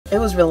It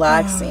was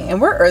relaxing.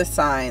 And we're earth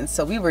signs,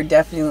 so we were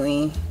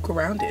definitely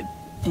grounded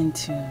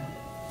into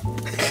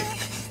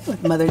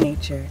with Mother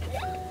Nature.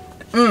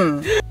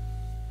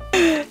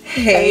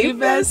 Hey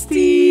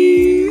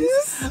besties!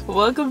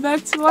 Welcome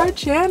back to our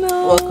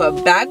channel.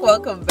 Welcome back,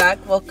 welcome back,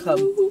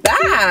 welcome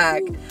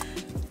back.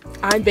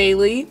 I'm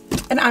Bailey.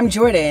 And I'm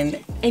Jordan.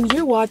 And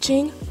you're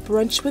watching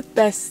Brunch with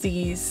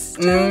Besties.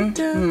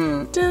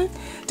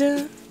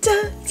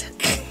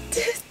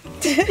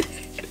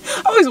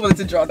 I always wanted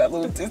to draw that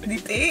little Disney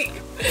thing.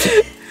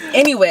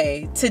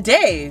 Anyway,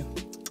 today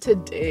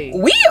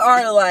we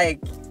are like,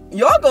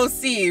 y'all gonna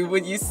see,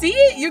 when you see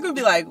it, you're gonna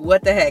be like,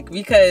 what the heck?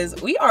 Because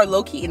we are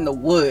low-key in the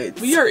woods.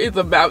 We are in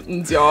the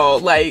mountains, y'all.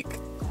 Like,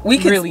 we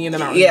could really in the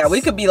mountains. Yeah,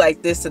 we could be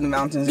like this in the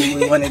mountains if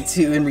we wanted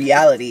to in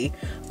reality.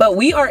 But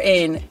we are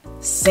in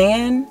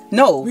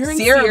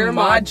Sierra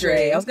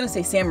Madre. I was gonna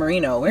say San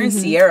Marino. We're in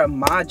Sierra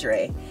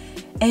Madre.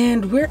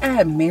 And we're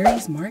at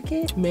Mary's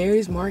Market.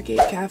 Mary's Market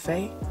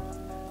Cafe.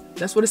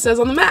 That's what it says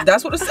on the map.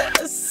 That's what it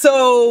says.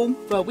 So,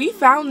 but we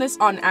found this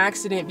on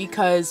accident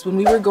because when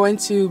we were going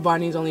to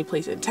Bonnie's only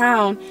place in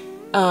town,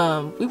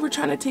 we were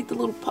trying to take the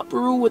little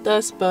pupperoo with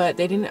us, but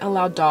they didn't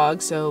allow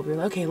dogs. So we were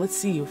like, okay, let's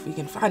see if we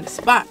can find a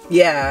spot.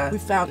 Yeah. We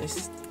found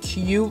this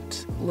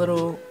cute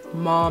little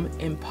mom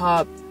and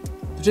pop,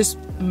 just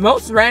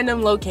most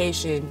random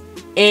location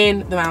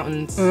in the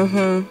mountains.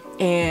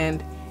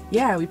 And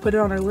yeah, we put it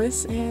on our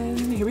list, and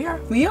here we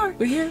are.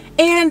 We're here.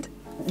 And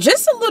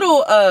just a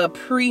little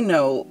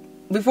pre-note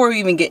before we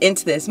even get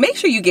into this. Make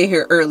sure you get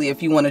here early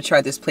if you want to try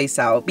this place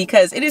out,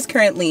 because it is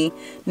currently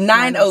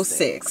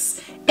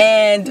 9:06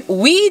 and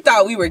we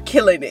thought we were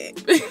killing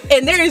it.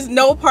 And there is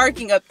no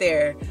parking up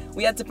there.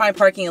 We had to find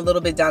parking a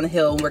little bit down the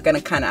hill, and we're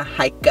gonna kind of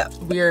hike up.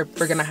 We're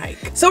gonna hike.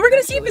 So we're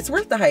gonna see if it's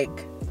worth the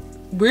hike.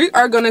 We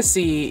are gonna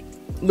see,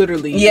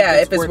 literally.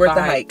 Yeah, if it's worth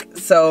the hike.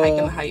 So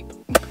hiking the hype.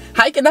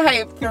 Hiking the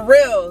hype, for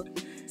real.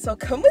 So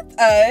come with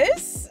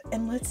us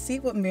and let's see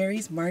what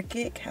Mary's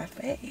Market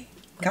Cafe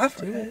got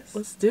for us.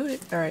 Let's do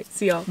it. All right,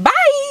 see y'all. Bye.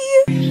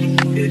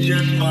 It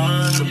just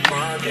was a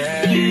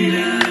forget.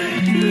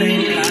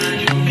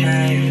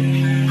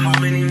 How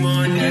many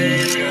more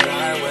days could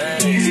I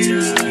wait?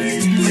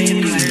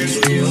 Playing players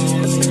with you,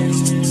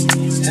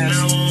 and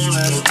I won't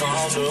let it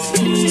fall through.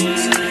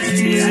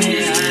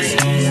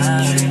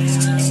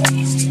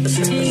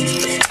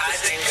 I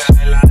think I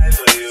lie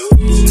for you.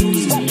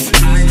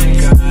 I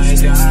think I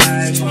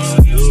die for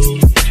you.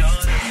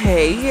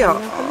 Hey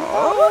y'all.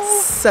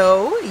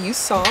 So you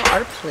saw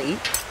our plate.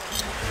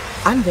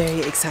 I'm very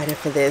excited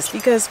for this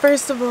because,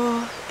 first of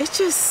all, it's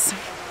a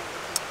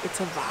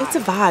vibe. It's a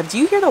vibe. Do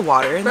you hear the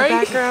water in the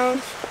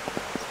background?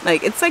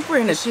 Like, it's like we're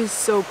in It's just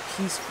so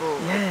peaceful.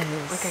 Yes.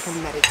 Like I can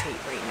meditate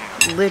right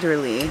now.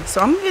 Literally.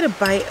 So I'm gonna get a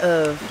bite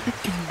of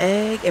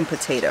egg and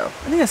potato. I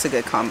think that's a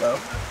good combo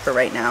for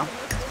right now.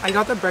 I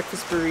got the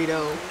breakfast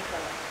burrito,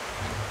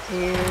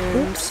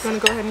 and I'm just gonna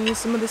go ahead and use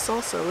some of this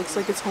salsa. It looks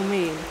like it's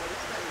homemade.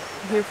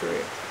 I'm here for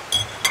it.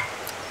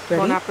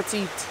 Ready? Bon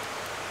appetit.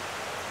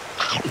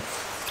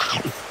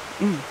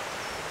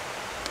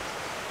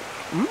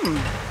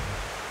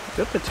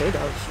 Good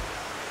potatoes.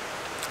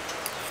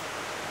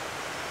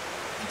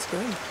 It's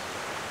good.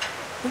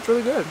 It's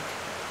really good.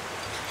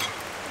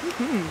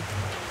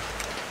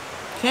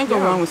 Can't go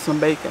wrong with some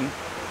bacon.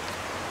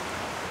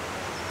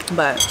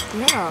 But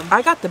Yeah.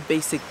 I got the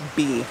basic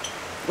B,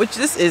 which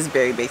this is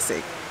very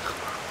basic.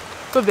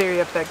 But very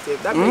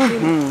effective. That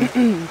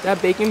bacon,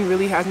 that bacon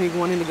really has me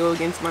wanting to go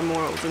against my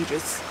morals and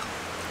just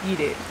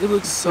eat it. It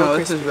looks so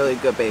crispy. This is really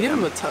good bacon. Give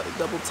them a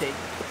double take.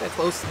 Put that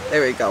close.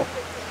 There we go.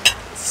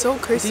 It's so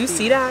crispy. Do you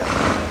see that?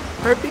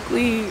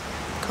 Perfectly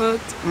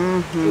cooked.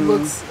 It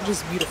looks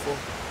just beautiful.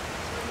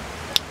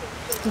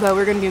 But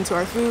we're gonna get into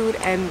our food,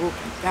 and we'll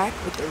be back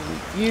with the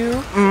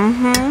review.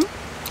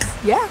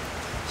 Yeah.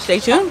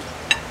 Stay tuned.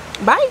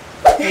 Bye.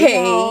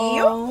 Hey,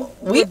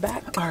 we're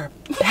back. Are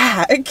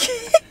back.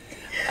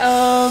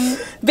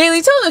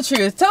 Bailey, tell the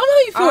truth. Tell them how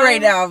you feel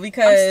right now,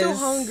 because I'm still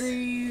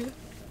hungry.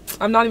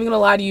 I'm not even gonna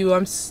lie to you.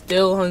 I'm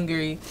still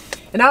hungry,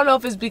 and I don't know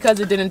if it's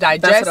because it didn't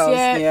digest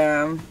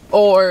yet,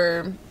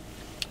 or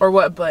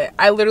what. But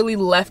I literally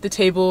left the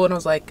table and I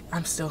was like,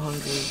 I'm still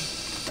hungry.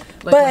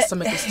 Like, my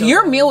stomach is still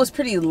your hungry. meal was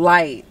pretty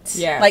light.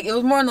 Yeah, like it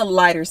was more on the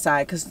lighter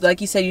side, because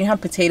like you said, you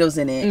have potatoes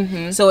in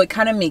it, so it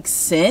kind of makes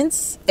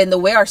sense. And the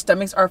way our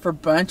stomachs are for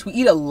brunch, we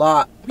eat a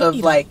lot of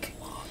like.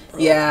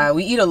 Yeah,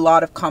 we eat a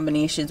lot of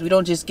combinations. We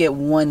don't just get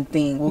one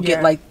thing. We'll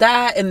get like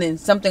that and then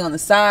something on the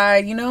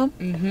side, you know?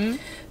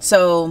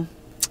 So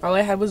all I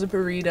had was a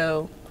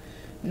burrito.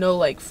 No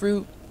like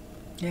fruit.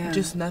 Yeah.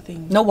 Just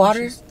nothing. No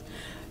water?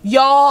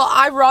 Y'all,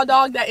 I raw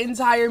dogged that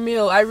entire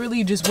meal. I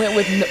really just went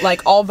with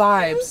like all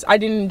vibes. I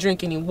didn't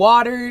drink any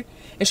water.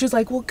 And she was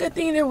like, well, good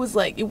thing there was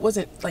like, it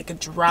wasn't like a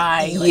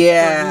dry like,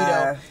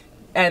 burrito.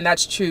 And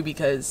that's true,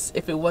 because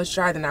if it was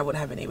dry, then I wouldn't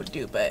have been able to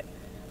do it. But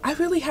I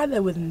really had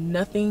that with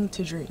nothing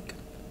to drink.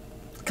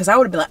 Because I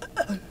would have been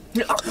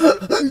like,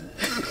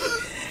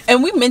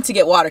 and we meant to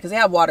get water because they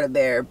have water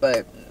there,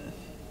 but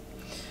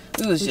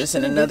we was just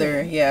in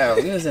another,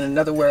 we was in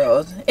another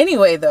world.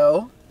 Anyway,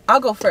 though, I'll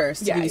go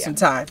first to give you some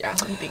time. Yeah,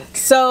 let me think.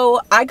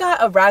 So I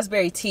got a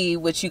raspberry tea,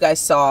 which you guys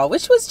saw,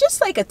 which was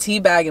just like a tea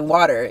bag and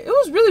water. It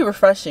was really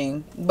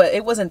refreshing, but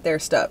it wasn't their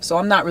stuff. So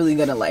I'm not really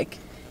going to like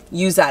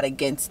use that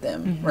against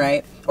them,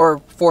 right? Or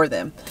for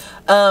them.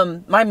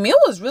 My meal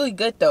was really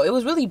good though. It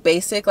was really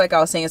basic. Like I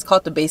was saying, it's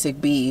called the Basic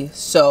B.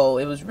 So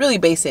it was really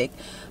basic,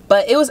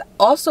 but it was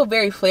also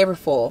very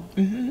flavorful.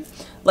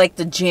 Like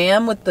the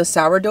jam with the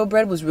sourdough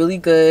bread was really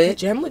good. The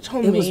jam looked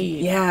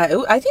homemade.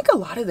 I think a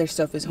lot of their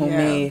stuff is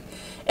homemade.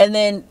 And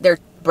then their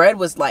bread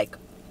was like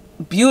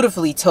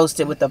beautifully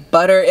toasted with the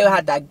butter. It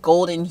had that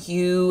golden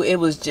hue. It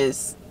was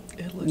just,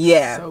 it looked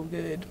so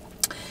good.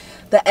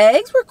 The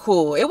eggs were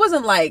cool. It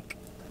wasn't like,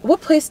 what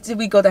place did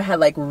we go that had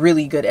like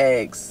really good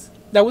eggs?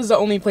 That was the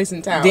only place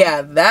in town.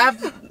 Yeah,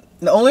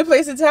 the only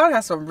place in town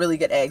has some really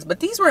good eggs, but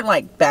these weren't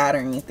like bad or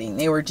anything.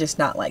 They were just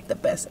not like the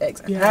best eggs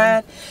I've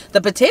had.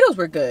 The potatoes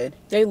were good.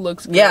 They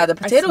looked good. Yeah, the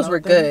potatoes were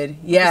good.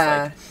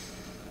 Yeah. Like,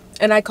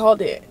 and I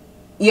called it.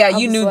 Yeah,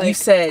 you knew, like, you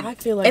said, I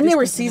feel like and they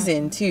were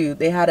seasoned too.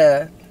 They had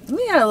a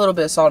little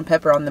bit of salt and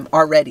pepper on them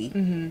already. You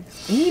didn't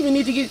even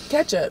need to get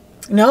ketchup.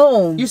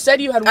 No. You said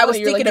you had one. I was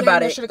thinking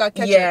about it. I should have got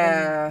ketchup.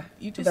 Yeah.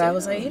 You just but I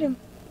was like, eat 'em.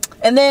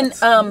 And then,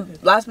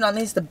 last but not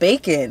least, the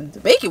bacon. The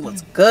bacon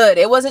was good.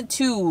 It wasn't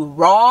too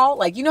raw.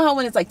 Like, you know how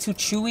when it's like too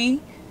chewy?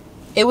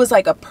 It was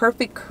like a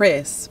perfect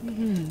crisp.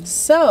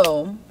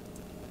 So,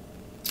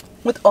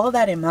 with all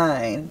that in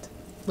mind.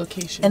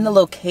 Location. And the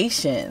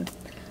location.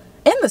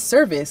 And the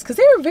service. Because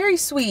they were very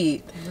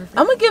sweet.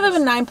 I'm going to give them a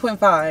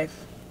 9.5.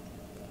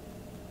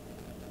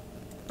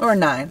 Or a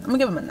 9. I'm going to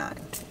give them a 9. I'm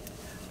going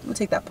to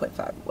take that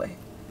 0.5 away.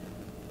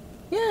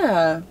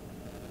 Yeah.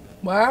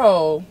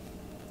 Wow.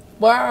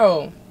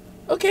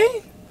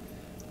 Okay.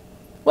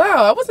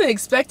 Wow, I wasn't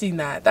expecting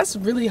that. That's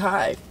really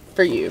high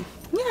for you.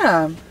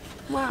 Yeah.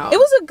 Wow. It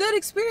was a good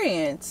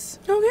experience.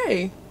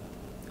 Okay.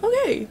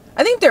 I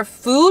think they're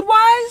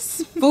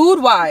food-wise.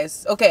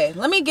 Okay,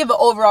 let me give an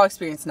overall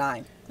experience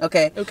 9.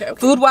 Okay.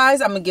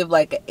 Food-wise, I'm going to give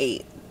like an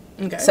 8.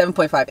 Okay.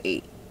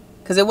 7.58.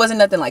 Because it wasn't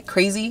nothing like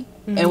crazy.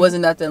 And it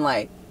wasn't nothing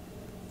like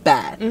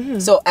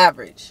bad. So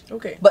average.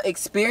 Okay. But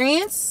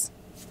experience,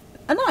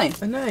 a 9.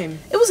 A 9.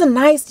 It was a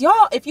nice,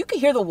 y'all, if you could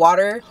hear the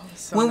water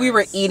when we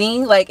were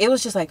eating, like it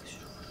was just like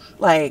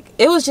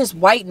it was just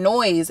white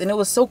noise and it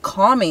was so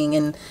calming.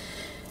 And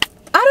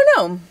I don't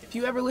know. If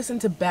you ever listen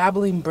to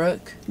Babbling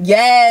Brook,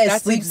 yes,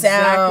 that's sleep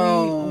exactly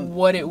sound.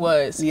 what it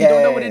was. If you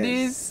don't know what it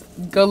is,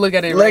 go look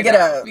at it. Look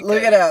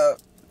it up.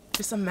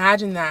 Just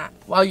imagine that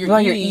while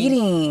you're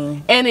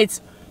eating. And it's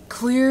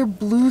clear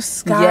blue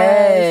skies.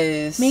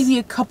 Yes. Maybe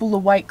a couple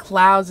of white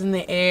clouds in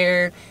the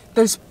air.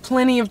 There's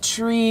plenty of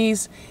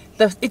trees.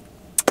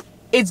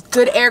 It's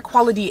good air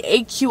quality.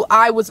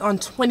 AQI was on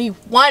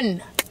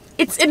 21.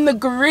 It's in the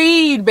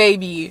green,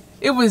 baby.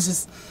 It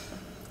was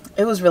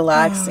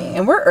relaxing.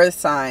 And we're earth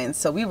signs,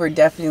 so we were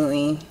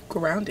definitely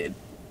grounded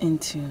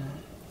into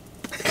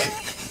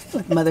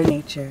with Mother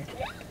Nature.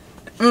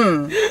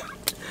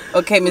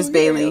 Okay, Miss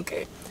Bailey.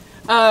 Okay.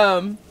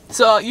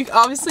 So you can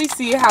obviously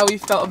see how we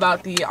felt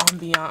about the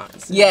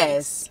ambiance.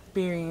 Yes.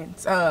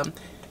 Experience.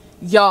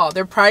 Y'all,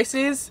 their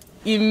prices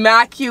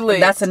immaculate.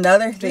 That's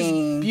another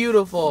thing. Just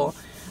beautiful.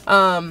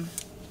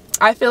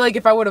 I feel like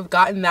if I would have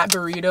gotten that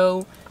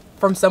burrito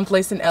from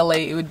someplace in LA,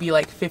 it would be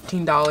like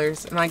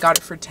 $15, and I got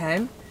it for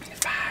 10.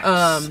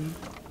 But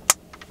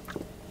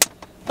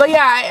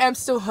yeah, I am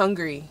still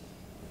hungry.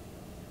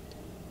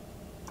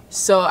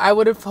 So I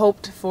would have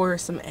hoped for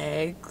some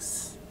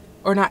eggs,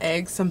 or not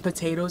eggs, some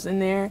potatoes in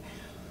there.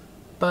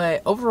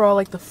 But overall,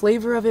 like, the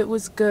flavor of it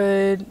was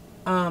good.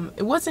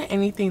 It wasn't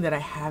anything that I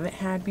haven't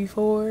had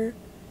before.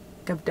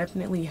 Like, I've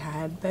definitely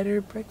had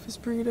better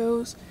breakfast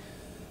burritos.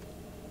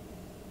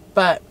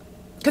 But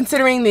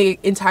considering the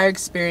entire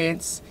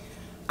experience,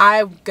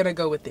 I'm gonna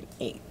go with an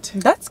 8.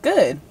 That's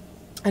good.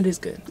 It is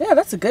good. Yeah,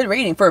 that's a good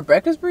rating for a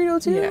breakfast burrito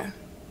too.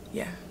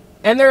 Yeah.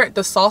 And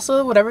the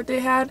salsa, whatever they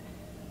had,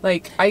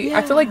 like,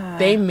 I feel like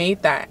they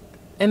made that.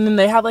 And then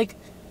they had like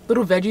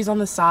little veggies on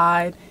the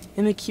side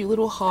and a cute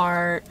little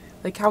heart.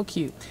 Like, how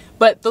cute.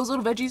 But those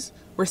little veggies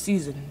were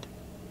seasoned.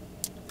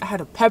 I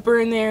had a pepper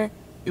in there.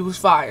 It was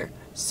fire.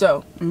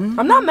 So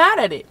I'm not mad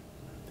at it.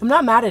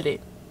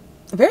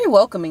 Very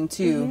welcoming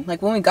too.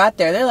 Like, when we got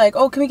there, they're like,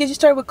 "Oh, can we get you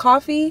started with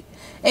coffee?"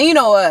 And you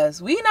know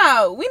us, we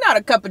not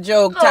a cup of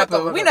joe type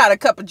of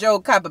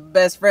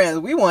best friends.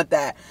 We want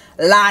that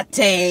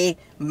latte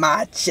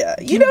matcha.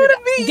 You know what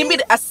I mean? Give me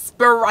the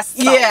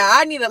espresso. Yeah,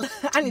 I need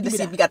to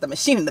see if you got the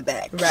machine in the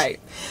back. Right.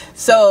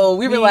 So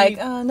we were like,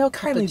 no,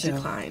 kindly cup of joe.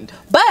 declined.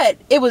 But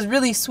it was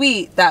really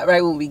sweet that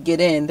right when we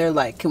get in, they're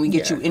like, "Can we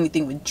get you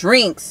anything with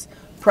drinks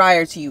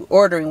prior to you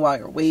ordering while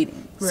you're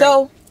waiting?" Right.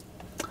 So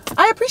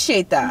I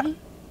appreciate that.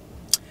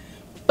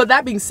 But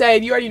that being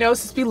said, you already know,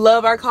 since we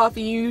love our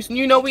coffee,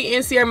 you know we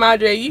in Sierra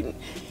Madre. You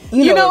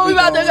know we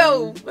about to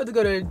go. About to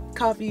go to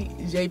Coffee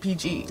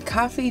JPG.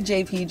 Coffee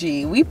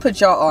JPG. We put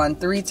y'all on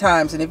 3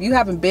 times, and if you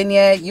haven't been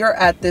yet, you're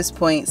at this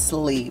point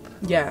sleep.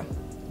 Yeah.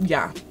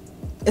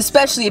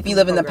 Especially if you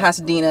live in the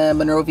Pasadena,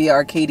 Monrovia,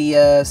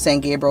 Arcadia,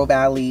 San Gabriel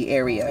Valley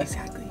area.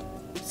 Exactly.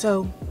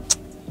 So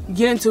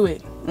Get into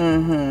it.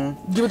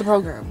 Mm-hmm. Get with the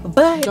program.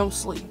 But don't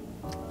sleep.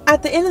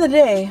 At the end of the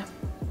day,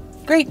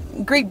 great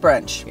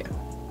brunch. Yeah.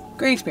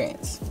 Great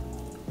experience.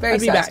 Very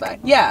I'd be satisfying.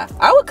 back. Yeah,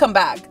 I would come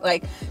back.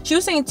 Like she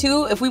was saying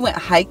too, if we went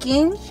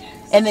hiking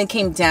and then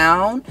came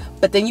down,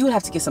 but then you would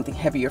have to get something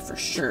heavier for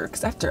sure.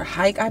 Because after a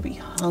hike, I'd be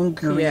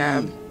hungry.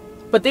 Yeah.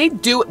 But they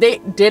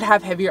did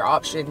have heavier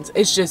options.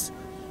 It's just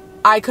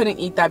I couldn't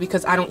eat that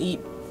because I don't eat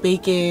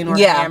bacon or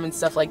ham and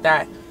stuff like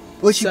that.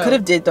 What you could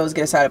have did though is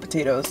get a side of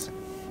potatoes.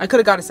 I could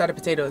have got a side of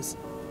potatoes.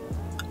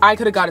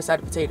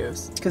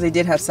 Because they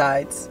did have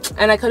sides.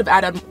 And I could have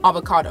added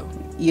avocado.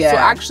 Yeah. So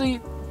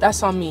actually,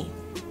 that's on me.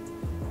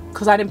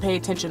 Because I didn't pay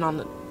attention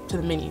to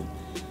the menu.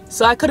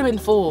 So I could have been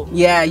full.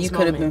 Yeah, you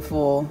could have been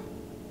full.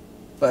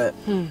 But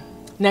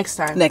next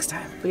time.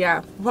 But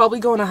yeah, we'll probably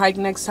go on a hike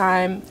next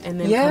time and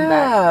then come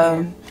back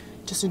and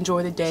just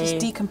enjoy the day.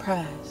 Just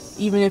decompress.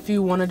 Even if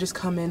you want to just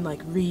come in,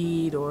 like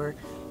read or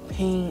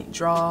paint,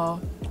 draw,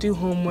 do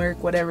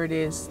homework, whatever it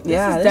is.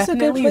 This is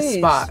definitely a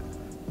spot.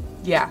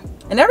 Yeah.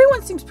 And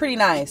everyone seems pretty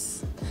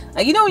nice.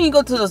 Like, you know, when you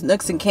go to those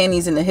nooks and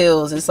crannies in the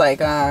hills, it's like,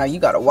 you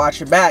got to watch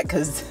your back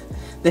because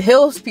the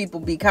hills people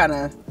be kind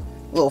of a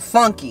little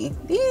funky.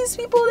 These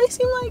people, they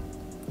seem like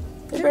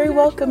they're very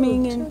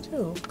welcoming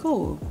and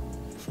cool.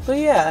 So,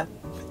 yeah.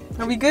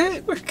 Are we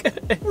good? We're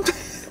good.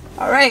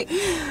 All right.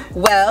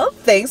 Well,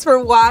 thanks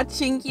for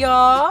watching,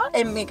 y'all.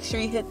 And make sure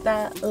you hit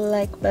that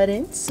like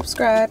button,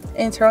 subscribe,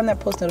 and turn on that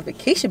post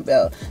notification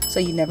bell so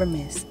you never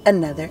miss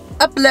another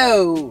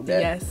upload.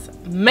 Yes,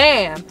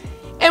 ma'am.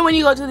 And when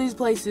you go to these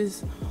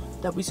places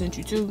that we sent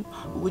you to,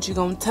 what you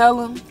gonna tell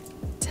them?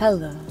 Tell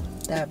them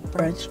that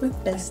Brunch with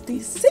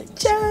Besties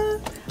sent ya. All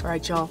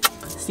right, y'all.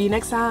 See you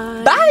next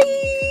time.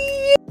 Bye.